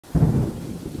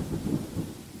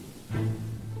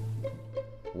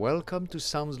Welcome to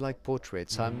Sounds Like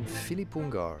Portraits. I'm Philippe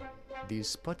Ungar.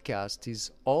 This podcast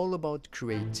is all about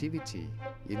creativity.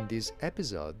 In this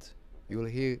episode, you'll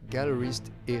hear galerist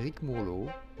Galerie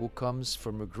Mourlot, who comes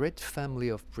from a great family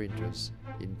of printers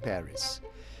in Paris.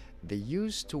 They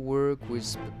used to work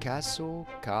with Picasso,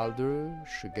 Calder,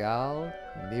 Chagall,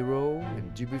 Miró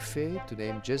and Dubuffet, to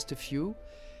name just a few.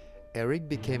 Eric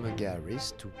became a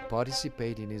galerist to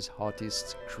participate in his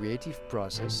artist's creative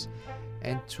process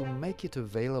and to make it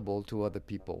available to other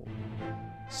people.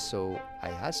 So I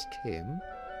asked him,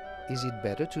 is it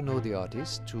better to know the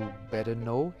artist to better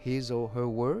know his or her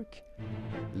work?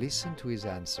 Listen to his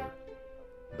answer.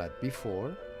 But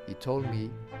before, he told me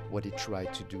what he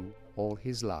tried to do all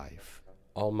his life.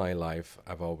 All my life,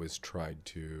 I've always tried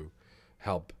to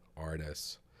help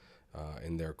artists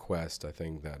in their quest. I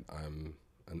think that I'm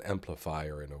an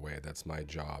amplifier in a way. That's my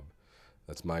job.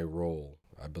 That's my role,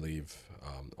 I believe,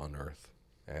 on Earth.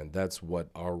 And that's what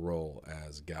our role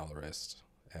as gallerists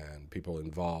and people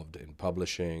involved in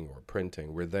publishing or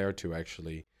printing, we're there to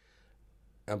actually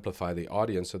amplify the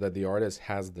audience so that the artist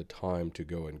has the time to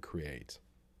go and create.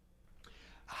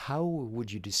 How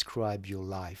would you describe your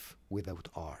life without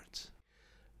art?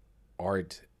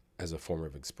 Art as a form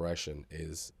of expression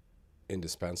is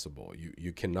indispensable.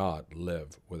 You cannot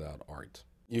live without art.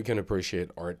 You can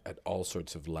appreciate art at all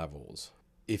sorts of levels.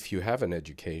 If you have an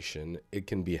education, it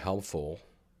can be helpful,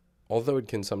 although it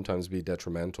can sometimes be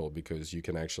detrimental because you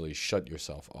can actually shut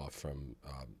yourself off from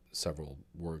several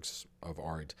works of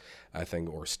art, I think,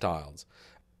 or styles.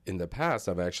 In the past,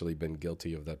 I've actually been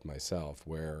guilty of that myself,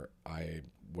 where I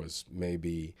was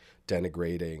maybe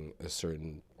denigrating a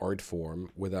certain art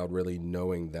form without really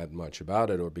knowing that much about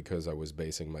it, or because I was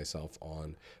basing myself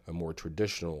on a more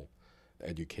traditional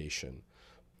education.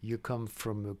 You come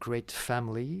from a great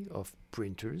family of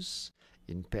printers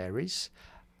in Paris.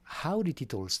 How did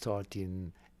it all start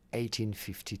in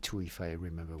 1852, if I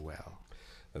remember well?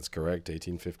 That's correct.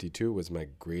 1852 was my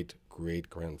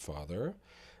great-great-grandfather.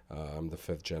 I'm the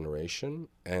fifth generation,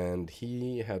 and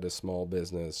he had a small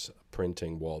business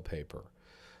printing wallpaper.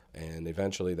 And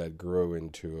eventually that grew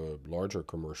into a larger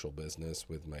commercial business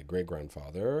with my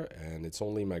great-grandfather, and it's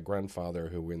only my grandfather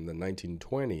who in the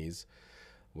 1920s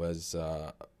was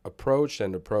approached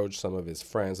some of his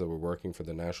friends that were working for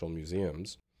the National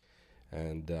Museums,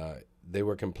 and they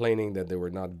were complaining that they were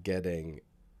not getting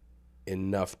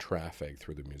enough traffic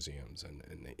through the museums.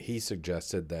 And he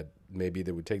suggested that maybe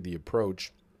they would take the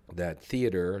approach that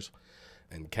theaters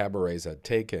and cabarets had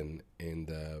taken in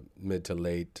the mid to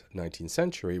late 19th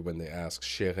century when they asked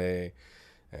Chéret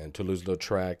and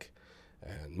Toulouse-Lautrec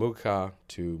and Mucha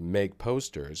to make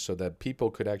posters so that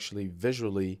people could actually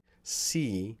visually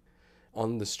see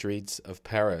on the streets of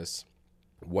Paris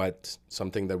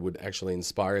something that would actually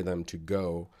inspire them to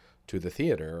go to the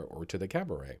theater or to the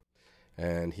cabaret.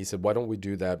 And he said, why don't we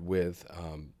do that with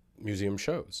museum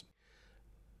shows?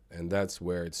 And that's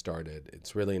where it started.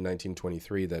 It's really in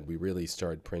 1923 that we really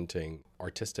started printing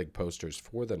artistic posters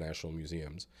for the National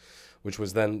Museums, which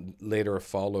was then later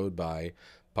followed by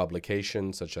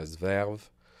publications such as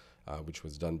Verve, which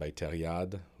was done by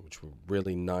Thériade, which were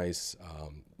really nice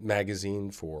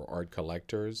magazine for art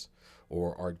collectors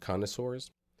or art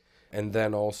connoisseurs. And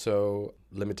then also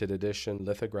limited edition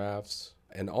lithographs.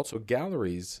 And also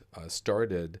galleries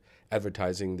started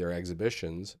advertising their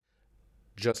exhibitions,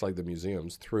 just like the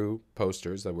museums, through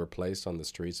posters that were placed on the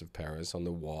streets of Paris, on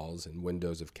the walls and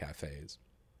windows of cafes.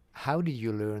 How did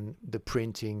you learn the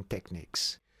printing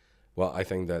techniques? Well, I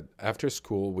think that after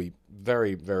school, we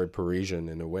very, very Parisian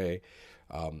in a way.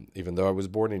 Even though I was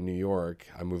born in New York,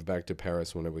 I moved back to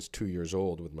Paris when I was 2 years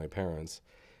old with my parents.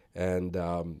 And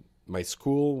my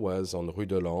school was on Rue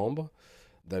de l'Ombre.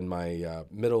 Then my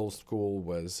middle school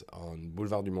was on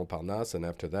Boulevard du Montparnasse. And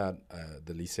after that,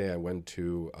 the lycée, I went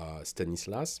to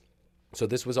Stanislas. So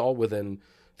this was all within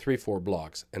 3-4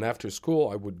 blocks. And after school,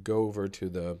 I would go over to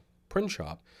the print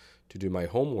shop to do my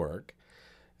homework.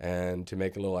 And to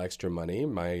make a little extra money,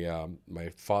 my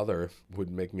father would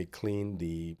make me clean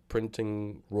the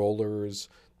printing rollers,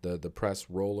 the press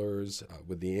rollers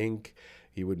with the ink.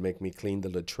 He would make me clean the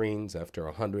latrines after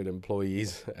 100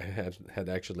 employees had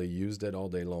actually used it all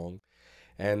day long.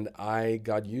 And I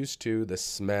got used to the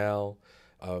smell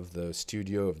of the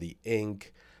studio, of the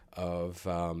ink, of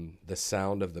the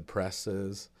sound of the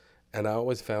presses. And I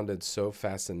always found it so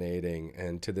fascinating.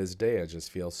 And to this day, I just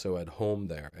feel so at home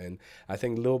there. And I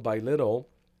think little by little,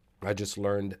 I just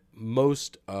learned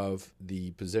most of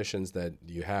the positions that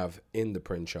you have in the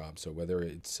print shop. So whether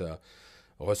it's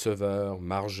receveur,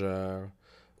 margeur,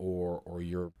 or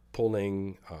you're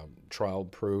pulling trial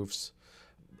proofs,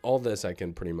 all this I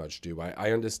can pretty much do.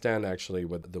 I understand actually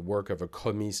what the work of a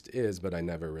chroniste is, but I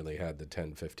never really had the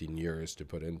 10, 15 years to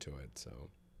put into it. So,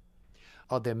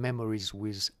 are there memories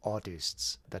with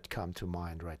artists that come to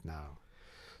mind right now?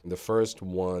 the first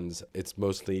ones, it's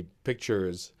mostly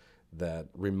pictures that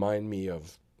remind me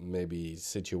of maybe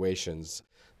situations.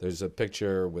 There's a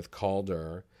picture with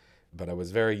Calder, but I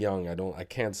was very young. I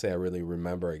can't say I really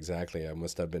remember exactly. I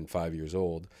must have been 5 years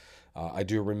old. I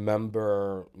do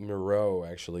remember Miró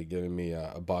actually giving me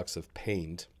a box of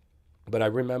paint, but I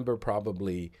remember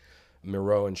probably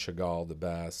Miró and Chagall the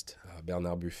best,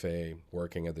 Bernard Buffet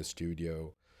working at the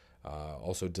studio,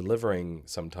 also delivering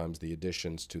sometimes the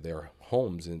editions to their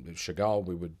homes. In Chagall,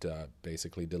 we would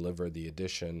basically deliver the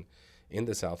edition in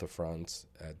the south of France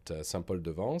at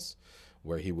Saint-Paul-de-Vence,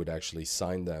 where he would actually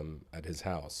sign them at his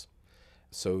house.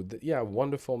 So, yeah,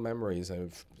 wonderful memories,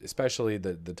 especially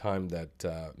the time that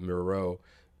Miró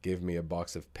gave me a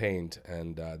box of paint,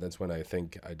 and that's when I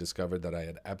think I discovered that I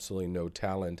had absolutely no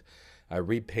talent. I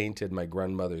repainted my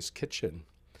grandmother's kitchen,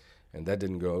 and that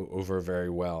didn't go over very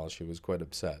well. She was quite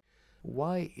upset.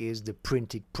 Why is the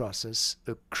printing process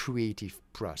a creative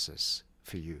process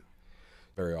for you?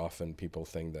 Very often people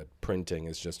think that printing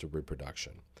is just a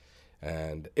reproduction,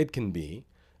 and it can be,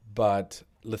 but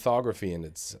lithography in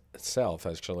itself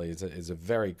actually is a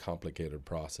very complicated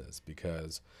process,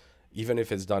 because even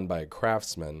if it's done by a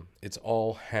craftsman, it's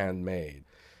all handmade.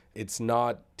 It's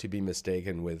not to be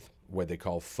mistaken with what they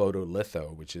call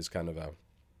photolitho, which is kind of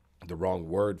the wrong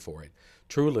word for it.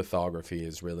 True lithography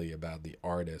is really about the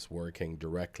artist working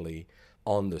directly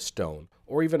on the stone,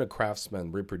 or even a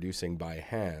craftsman reproducing by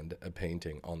hand a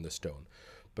painting on the stone.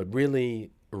 But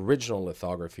really, original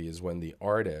lithography is when the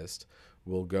artist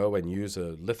will go and use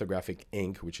a lithographic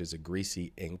ink, which is a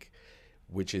greasy ink,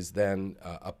 which is then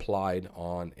applied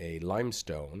on a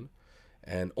limestone,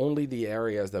 and only the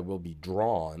areas that will be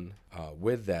drawn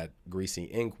with that greasy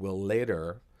ink will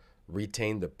later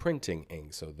retain the printing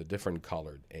ink, so the different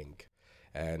colored ink.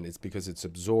 And it's because it's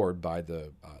absorbed by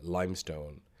the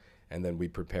limestone, and then we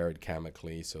prepare it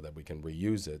chemically so that we can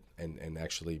reuse it and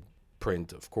actually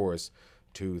print, of course,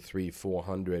 200, 300,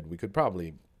 400. We could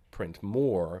probably print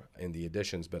more in the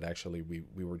editions, but actually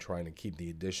we were trying to keep the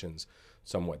editions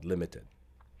somewhat limited.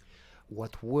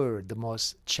 What were the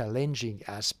most challenging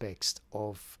aspects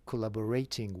of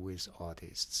collaborating with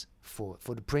artists for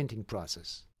the printing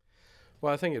process?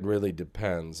 Well, I think it really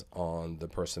depends on the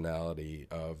personality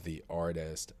of the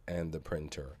artist and the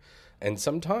printer. And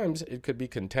sometimes it could be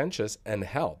contentious and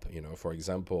help. For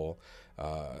example,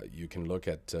 you can look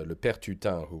at Le Père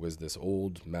Tutin, who was this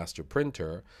old master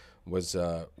printer, was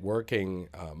working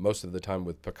most of the time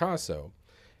with Picasso,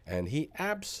 and he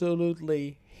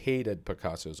absolutely hated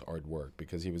Picasso's artwork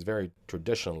because he was very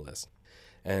traditionalist.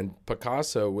 And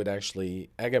Picasso would actually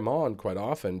egg him on quite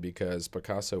often because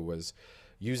Picasso was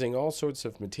using all sorts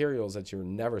of materials that you're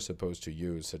never supposed to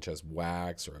use, such as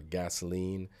wax or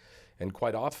gasoline. And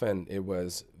quite often it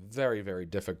was very, very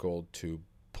difficult to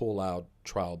pull out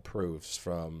trial proofs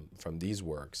from these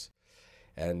works.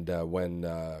 And when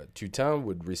Tutin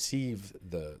would receive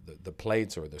the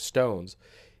plates or the stones,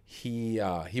 he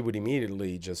would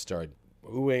immediately just start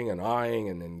oohing and eyeing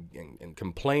and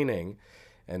complaining.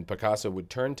 And Picasso would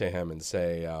turn to him and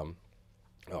say,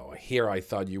 "Oh, here I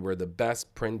thought you were the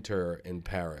best printer in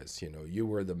Paris. You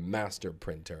were the master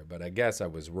printer, but I guess I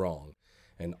was wrong."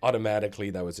 And automatically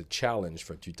that was a challenge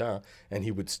for Tutin, and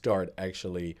he would start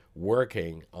actually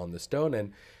working on the stone,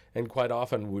 and quite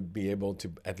often would be able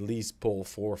to at least pull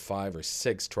 4, 5, or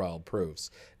 6 trial proofs.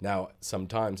 Now,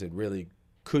 sometimes it really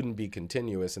couldn't be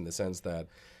continuous in the sense that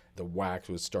the wax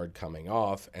would start coming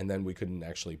off, and then we couldn't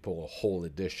actually pull a whole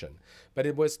edition. But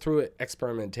it was through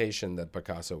experimentation that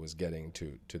Picasso was getting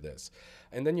to this.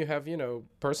 And then you have,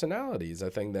 personalities. I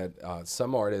think that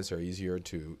some artists are easier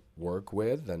to work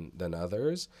with than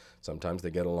others. Sometimes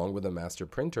they get along with a master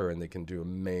printer and they can do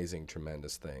amazing,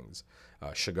 tremendous things.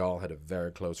 Chagall had a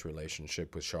very close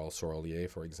relationship with Charles Sorelier,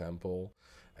 for example,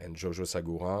 and Jojo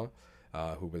Sagourin,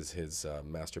 who was his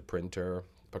master printer.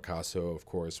 Picasso, of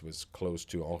course, was close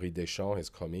to Henri Deschamps, his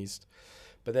chroniste.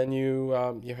 But then you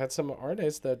had some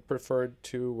artists that preferred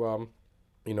to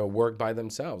work by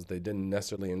themselves. They didn't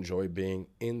necessarily enjoy being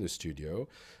in the studio.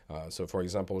 So, for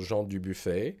example, Jean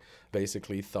Dubuffet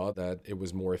basically thought that it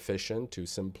was more efficient to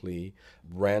simply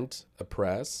rent a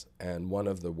press and one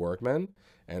of the workmen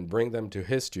and bring them to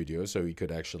his studio so he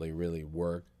could actually really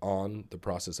work on the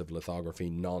process of lithography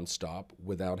nonstop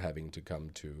without having to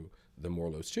come to the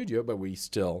Mourlot studio. But we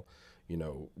still,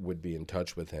 would be in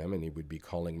touch with him, and he would be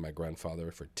calling my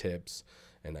grandfather for tips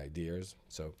and ideas.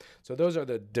 So those are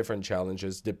the different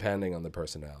challenges depending on the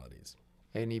personalities.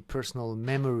 Any personal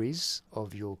memories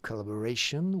of your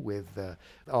collaboration with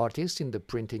artists in the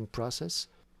printing process?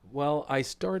 Well, I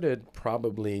started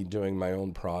probably doing my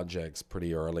own projects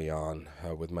pretty early on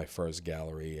with my first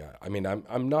gallery.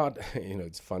 I'm not,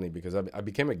 it's funny because I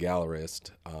became a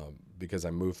gallerist because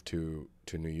I moved to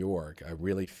New York. I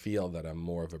really feel that I'm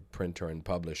more of a printer and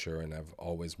publisher, and I've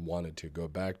always wanted to go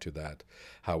back to that.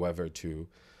 However, to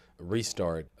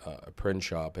restart a print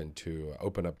shop and to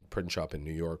open up a print shop in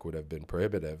New York would have been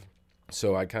prohibitive.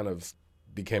 So I kind of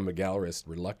became a gallerist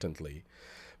reluctantly.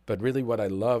 But really what I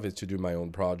love is to do my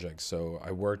own projects. So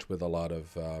I worked with a lot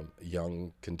of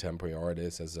young contemporary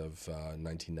artists as of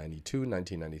 1992,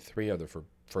 1993 are the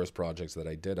first projects that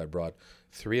I did. I brought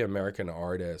 3 American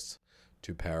artists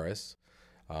to Paris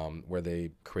where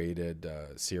they created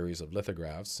a series of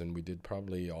lithographs. And we did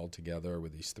probably all together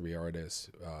with these 3 artists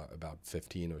about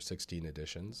 15 or 16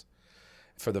 editions.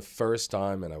 For the first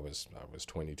time, and I was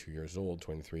 22 years old,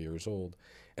 23 years old,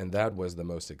 and that was the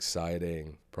most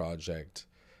exciting project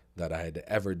that I had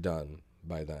ever done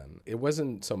by then. It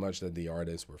wasn't so much that the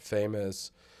artists were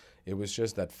famous. It was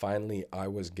just that finally I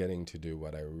was getting to do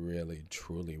what I really,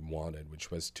 truly wanted,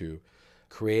 which was to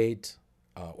create,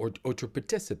 or to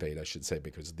participate, I should say,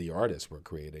 because the artists were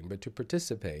creating, but to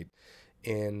participate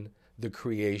in the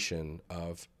creation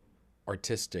of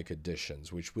artistic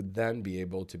editions, which would then be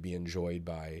able to be enjoyed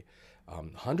by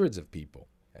hundreds of people.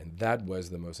 And that was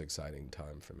the most exciting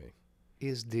time for me.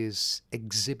 Is this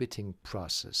exhibiting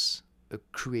process a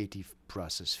creative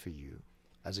process for you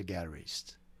as a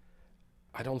gallerist?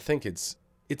 I don't think it's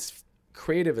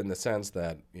creative in the sense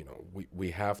that,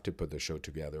 we have to put the show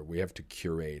together. We have to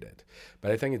curate it. But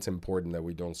I think it's important that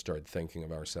we don't start thinking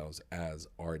of ourselves as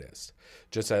artists.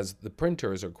 Just as the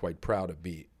printers are quite proud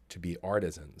to be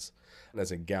artisans. And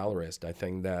as a gallerist, I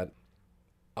think that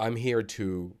I'm here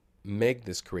to make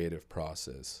this creative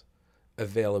process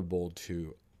available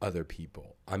to other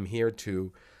people. I'm here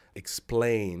to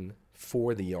explain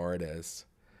for the artists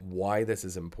why this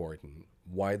is important,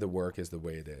 why the work is the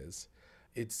way it is.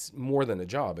 It's more than a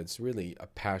job. It's really a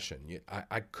passion.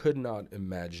 I could not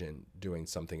imagine doing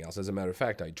something else. As a matter of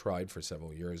fact, I tried for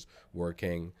several years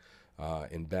working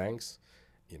in banks.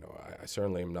 I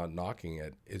certainly am not knocking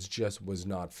it. It just was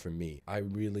not for me. I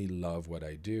really love what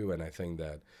I do, and I think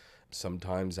that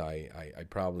sometimes I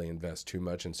probably invest too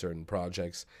much in certain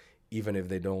projects, even if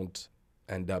they don't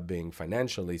end up being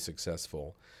financially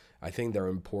successful. I think they're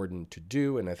important to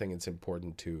do, and I think it's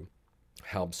important to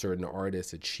help certain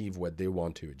artists achieve what they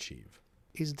want to achieve.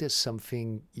 Is there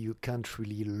something you can't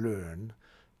really learn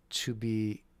to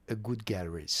be a good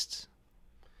gallerist?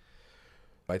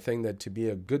 I think that to be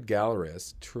a good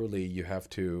gallerist, truly you have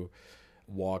to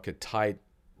walk a tight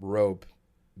rope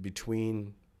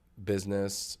between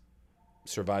business,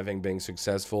 surviving, being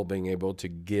successful, being able to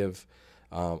give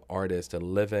artists a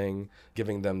living,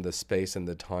 giving them the space and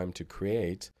the time to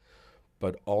create,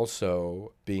 but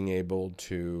also being able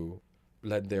to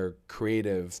let their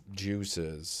creative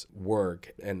juices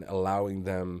work and allowing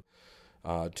them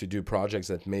to do projects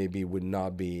that maybe would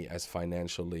not be as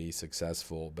financially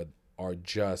successful, but are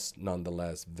just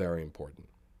nonetheless very important.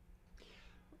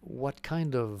 What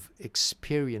kind of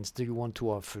experience do you want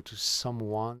to offer to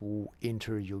someone who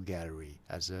enters your gallery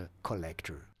as a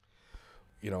collector?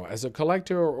 As a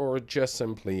collector or just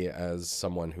simply as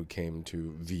someone who came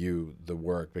to view the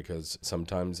work, because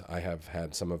sometimes I have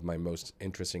had some of my most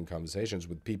interesting conversations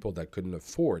with people that couldn't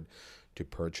afford to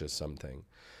purchase something,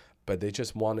 but they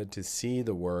just wanted to see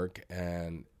the work.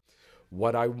 And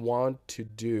what I want to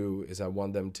do is I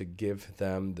want them to give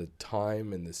them the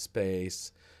time and the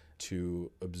space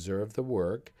to observe the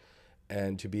work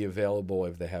and to be available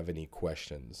if they have any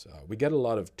questions. We get a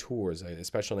lot of tours,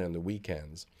 especially on the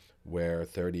weekends, where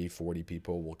 30, 40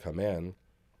 people will come in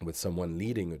with someone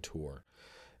leading a tour.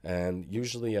 And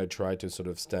usually I try to sort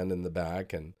of stand in the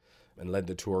back and let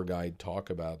the tour guide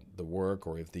talk about the work,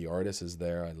 or if the artist is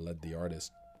there, I let the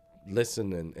artist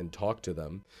listen and talk to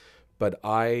them. But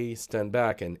I stand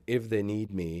back, and if they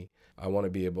need me, I want to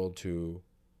be able to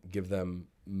give them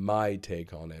my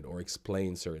take on it or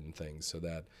explain certain things so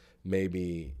that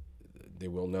maybe they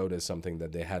will notice something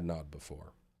that they had not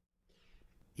before.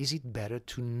 Is it better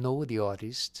to know the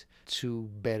artist to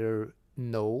better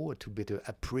know or to better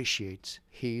appreciate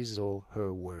his or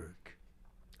her work?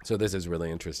 So this is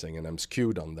really interesting, and I'm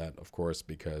skewed on that, of course,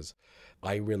 because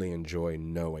I really enjoy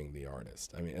knowing the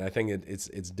artist. I think it's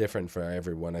different for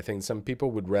everyone. I think some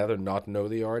people would rather not know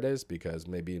the artist because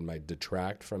maybe it might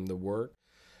detract from the work.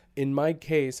 In my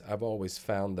case, I've always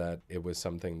found that it was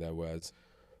something that was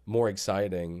more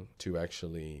exciting to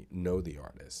actually know the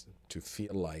artist, to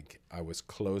feel like I was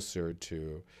closer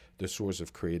to the source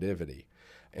of creativity.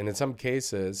 And in some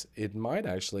cases, it might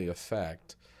actually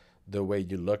affect the way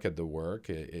you look at the work.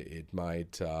 It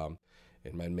might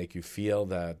make you feel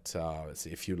that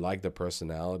if you like the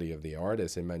personality of the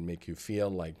artist, it might make you feel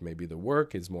like maybe the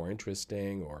work is more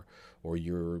interesting, or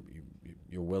you're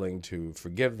willing to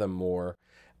forgive them more.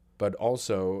 But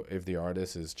also, if the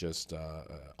artist is just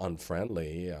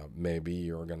unfriendly, maybe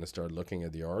you're going to start looking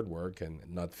at the artwork and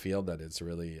not feel that it's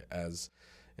really as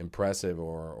impressive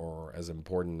or as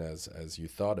important as you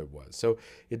thought it was. So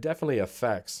it definitely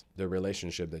affects the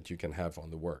relationship that you can have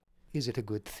on the work. Is it a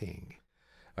good thing?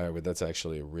 But that's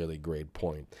actually a really great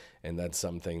point. And that's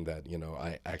something that,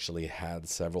 I actually had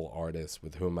several artists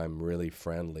with whom I'm really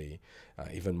friendly,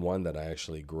 even one that I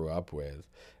actually grew up with.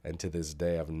 And to this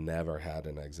day, I've never had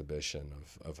an exhibition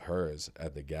of hers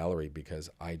at the gallery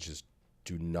because I just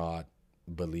do not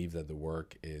believe that the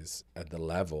work is at the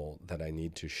level that I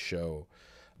need to show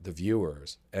the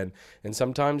viewers. And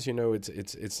sometimes,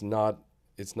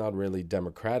 it's not really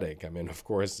democratic. I mean, of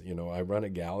course, I run a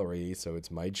gallery, so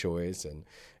it's my choice,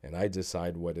 and I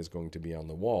decide what is going to be on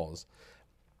the walls.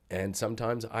 And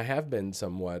sometimes I have been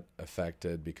somewhat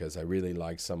affected because I really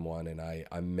like someone, and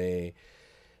I may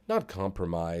not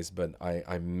compromise, but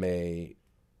I may,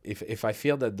 if I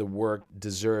feel that the work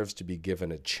deserves to be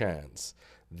given a chance,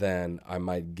 then I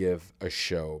might give a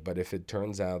show. But if it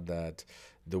turns out that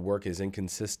the work is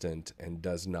inconsistent and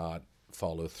does not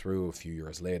follow through a few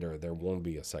years later, there won't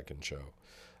be a second show.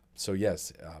 So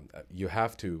yes, you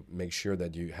have to make sure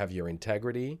that you have your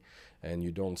integrity and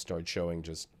you don't start showing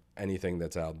just anything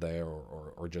that's out there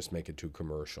or just make it too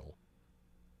commercial.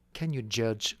 Can you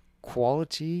judge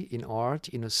quality in art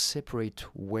in a separate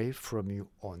way from your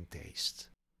own taste?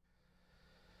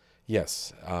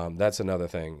 Yes, that's another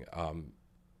thing.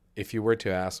 If you were to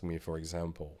ask me, for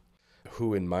example,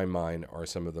 who in my mind are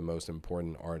some of the most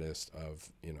important artists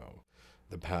of,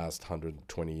 the past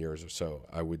 120 years or so,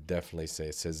 I would definitely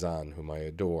say Cézanne, whom I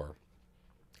adore.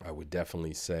 I would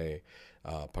definitely say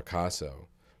Picasso,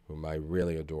 whom I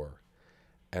really adore.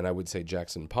 And I would say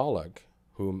Jackson Pollock,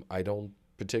 whom I don't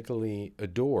particularly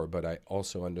adore, but I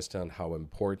also understand how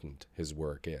important his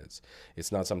work is.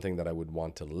 It's not something that I would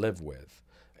want to live with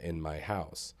in my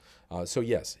house. So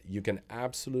yes, you can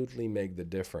absolutely make the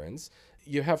difference.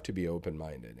 You have to be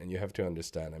open-minded and you have to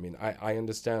understand. I mean, I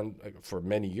understand for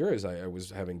many years I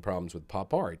was having problems with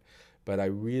pop art, but I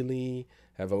really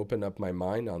have opened up my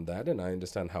mind on that, and I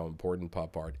understand how important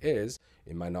pop art is.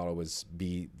 It might not always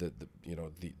be the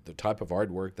type of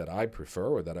artwork that I prefer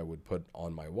or that I would put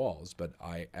on my walls, but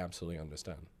I absolutely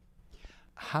understand.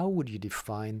 How would you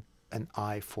define an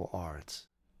eye for art?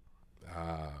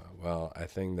 Well, I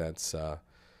think it's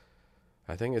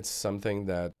something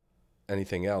that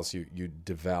anything else you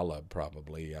develop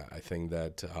probably. I think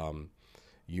that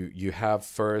you have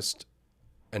first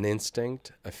an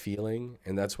instinct, a feeling,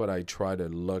 and that's what I try to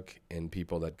look in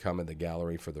people that come at the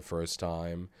gallery for the first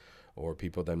time, or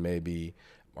people that maybe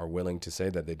are willing to say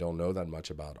that they don't know that much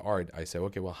about art. I say,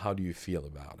 okay, well, how do you feel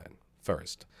about it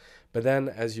first? But then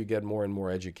as you get more and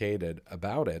more educated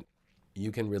about it,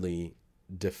 you can really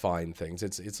define things.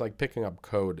 It's like picking up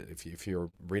code. If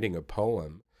you're reading a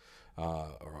poem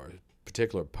or a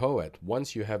particular poet,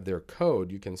 once you have their code,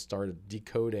 you can start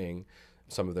decoding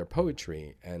some of their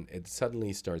poetry, and it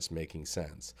suddenly starts making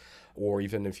sense. Or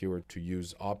even if you were to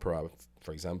use opera,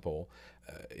 for example,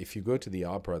 if you go to the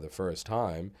opera the first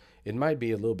time, it might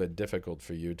be a little bit difficult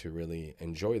for you to really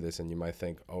enjoy this, and you might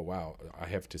think, oh wow, I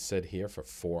have to sit here for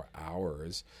 4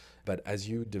 hours. But as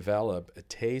you develop a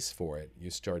taste for it,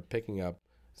 you start picking up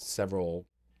several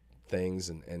things,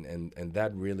 and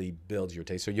that really builds your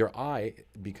taste. So your eye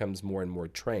becomes more and more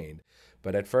trained.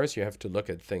 But at first you have to look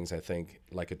at things, I think,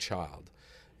 like a child.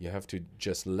 You have to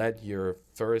just let your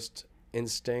first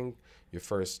instinct, your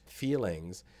first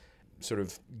feelings sort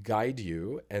of guide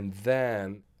you. And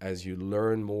then as you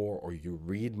learn more or you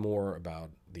read more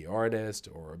about the artist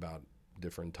or about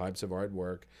different types of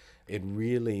artwork, it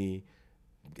really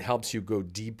helps you go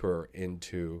deeper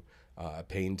into a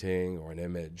painting or an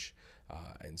image.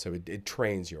 And so it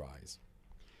trains your eyes.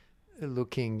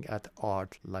 Looking at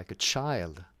art like a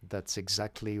child, that's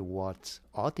exactly what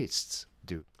artists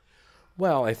do.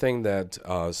 Well, I think that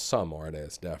some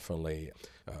artists definitely,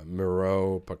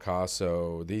 Miró,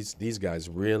 Picasso, these guys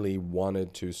really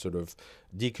wanted to sort of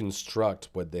deconstruct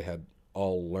what they had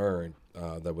all learned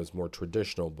that was more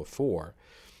traditional before.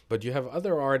 But you have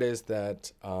other artists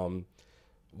that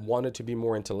wanted to be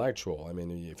more intellectual. I mean,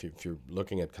 if you're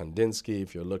looking at Kandinsky,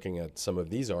 if you're looking at some of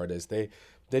these artists, they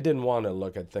didn't want to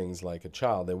look at things like a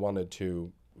child. They wanted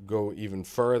to go even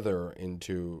further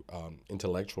into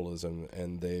intellectualism,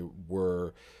 and they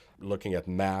were looking at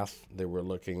math. They were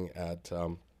looking at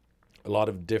a lot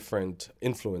of different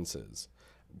influences,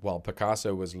 while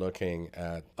Picasso was looking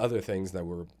at other things that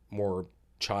were more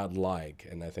childlike.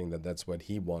 And I think that that's what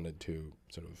he wanted to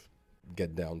sort of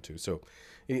get down to. So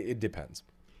it depends.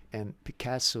 And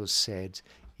Picasso said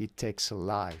it takes a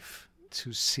life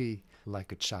to see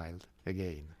like a child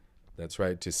again. That's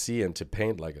right, to see and to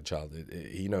paint like a child.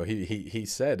 He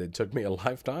said it took me a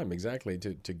lifetime exactly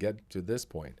to get to this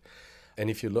point. And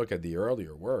if you look at the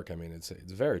earlier work, I mean, it's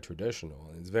very traditional,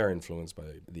 and it's very influenced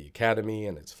by the Academy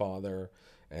and its father.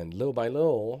 And little by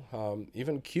little,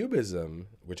 even Cubism,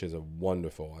 which is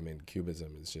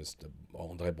Cubism is just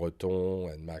André Breton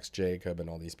and Max Jacob and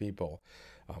all these people,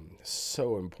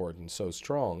 so important, so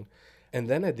strong. And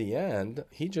then at the end,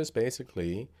 he just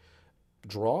basically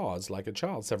draws like a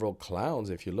child, several clowns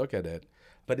if you look at it.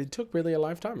 But it took really a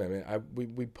lifetime. I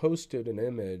mean, we posted an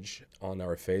image on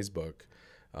our Facebook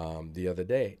the other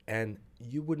day, and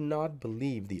you would not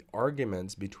believe the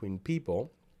arguments between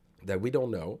people that we don't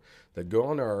know, that go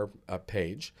on our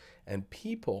page, and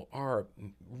people are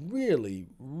really,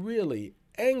 really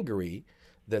angry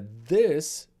that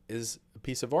this is a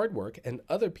piece of artwork, and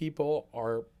other people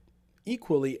are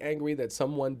equally angry that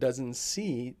someone doesn't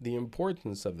see the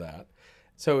importance of that.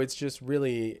 So it's just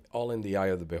really all in the eye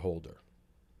of the beholder.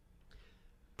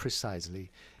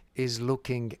 Precisely. Is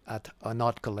looking at an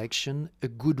art collection a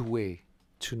good way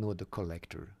to know the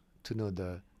collector, to know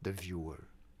the viewer?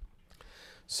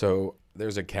 So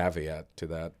there's a caveat to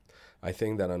that. I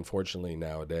think that unfortunately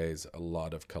nowadays a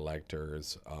lot of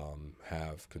collectors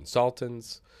have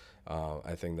consultants.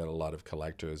 I think that a lot of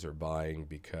collectors are buying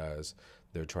because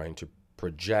they're trying to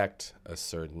project a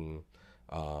certain,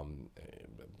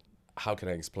 how can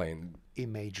I explain?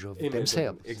 Image of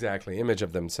themselves. Exactly, image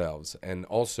of themselves, and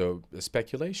also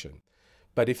speculation.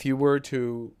 But if you were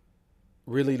to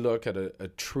really look at a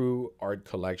true art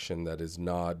collection that is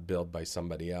not built by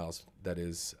somebody else, that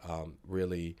is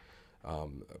really a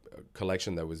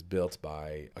collection that was built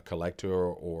by a collector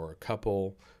or a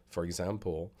couple, for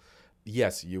example,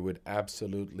 yes, you would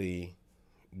absolutely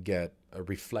get a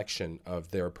reflection of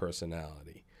their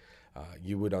personality.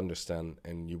 You would understand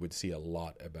and you would see a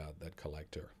lot about that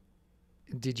collector.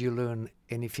 Did you learn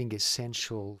anything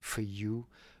essential for you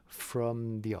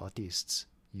from the artists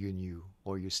you knew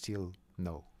or you still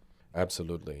know?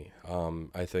 Absolutely.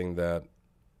 I think that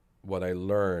what I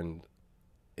learned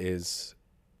is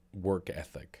work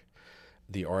ethic.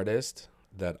 The artist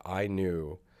that I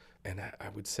knew, and I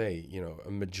would say,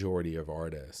 a majority of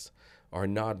artists are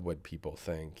not what people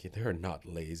think. They're not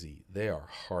lazy. They are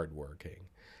hardworking.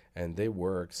 And they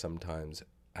work sometimes,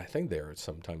 I think they're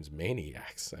sometimes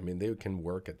maniacs. I mean, they can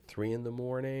work at 3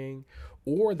 a.m,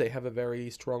 or they have a very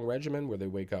strong regimen where they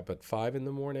wake up at 5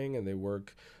 a.m. and they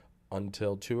work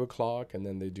until 2 o'clock and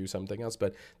then they do something else.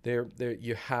 But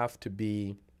you have to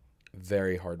be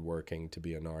very hardworking to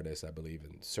be an artist, I believe,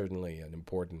 and certainly an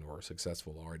important or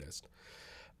successful artist.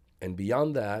 And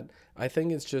beyond that, I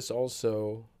think it's just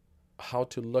also how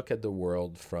to look at the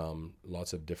world from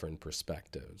lots of different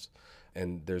perspectives.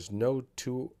 And there's no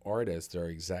two artists that are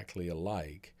exactly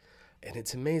alike. And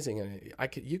it's amazing.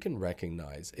 You can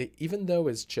recognize, even though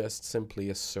it's just simply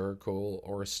a circle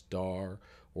or a star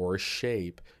or a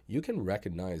shape, you can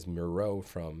recognize Miró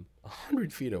from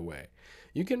 100 feet away.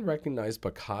 You can recognize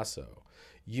Picasso.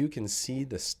 You can see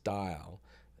the style,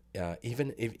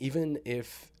 even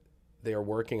if they are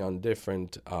working on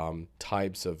different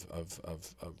types of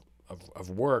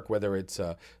work, whether it's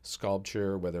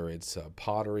sculpture, whether it's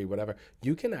pottery, whatever.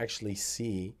 You can actually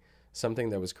see something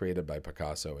that was created by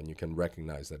Picasso, and you can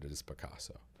recognize that it is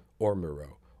Picasso, or Miró,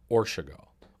 or Chagall,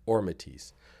 or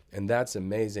Matisse. And that's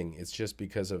amazing. It's just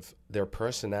because of their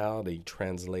personality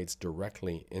translates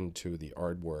directly into the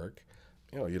artwork.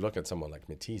 You look at someone like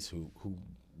Matisse, who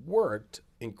worked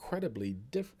incredibly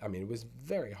it was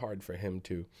very hard for him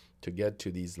to get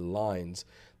to these lines.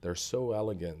 They're so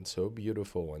elegant, so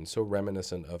beautiful, and so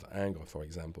reminiscent of Ingres, for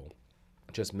example.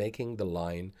 Just making the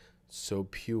line so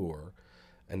pure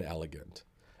and elegant.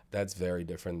 That's very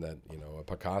different than, a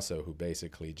Picasso who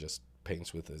basically just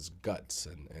paints with his guts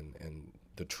and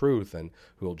the truth, and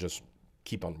who will just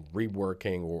keep on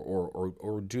reworking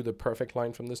or do the perfect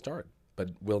line from the start,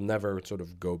 but will never sort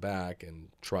of go back and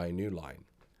try a new line.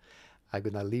 I'm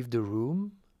gonna leave the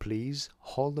room. Please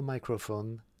hold the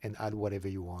microphone and add whatever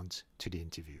you want to the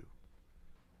interview.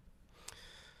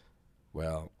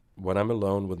 Well, when I'm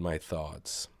alone with my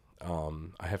thoughts,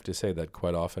 I have to say that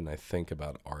quite often I think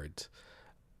about art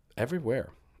everywhere.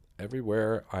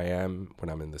 Everywhere I am, when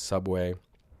I'm in the subway,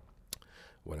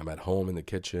 when I'm at home in the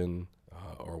kitchen,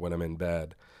 or when I'm in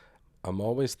bed, I'm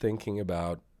always thinking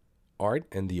about art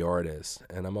and the artist.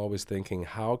 And I'm always thinking,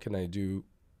 how can I do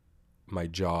my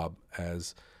job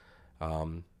as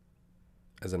an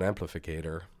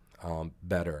amplificator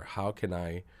better? How can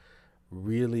I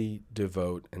really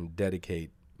devote and dedicate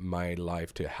my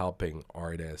life to helping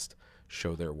artists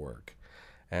show their work?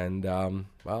 And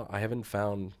well, I haven't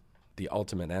found the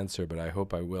ultimate answer, but I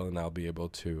hope I will, and I'll be able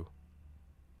to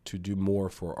do more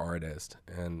for artists,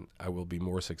 and I will be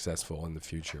more successful in the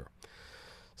future.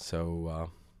 So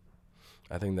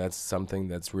I think that's something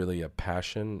that's really a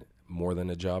passion more than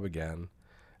a job again.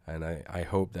 And I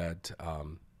hope that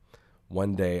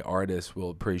one day artists will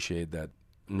appreciate that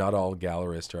not all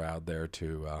gallerists are out there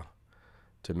to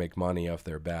make money off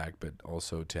their back, but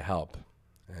also to help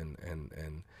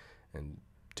and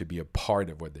to be a part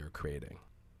of what they're creating.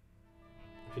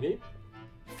 Fini?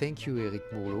 Thank you,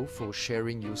 Éric Mourlot, for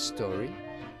sharing your story.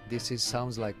 This is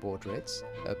Sounds Like Portraits,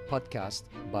 a podcast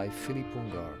by Philippe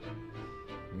Ungar.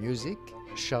 Music,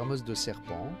 Charmeuse de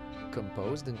Serpent,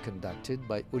 composed and conducted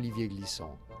by Olivier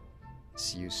Glisson.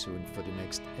 See you soon for the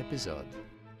next episode.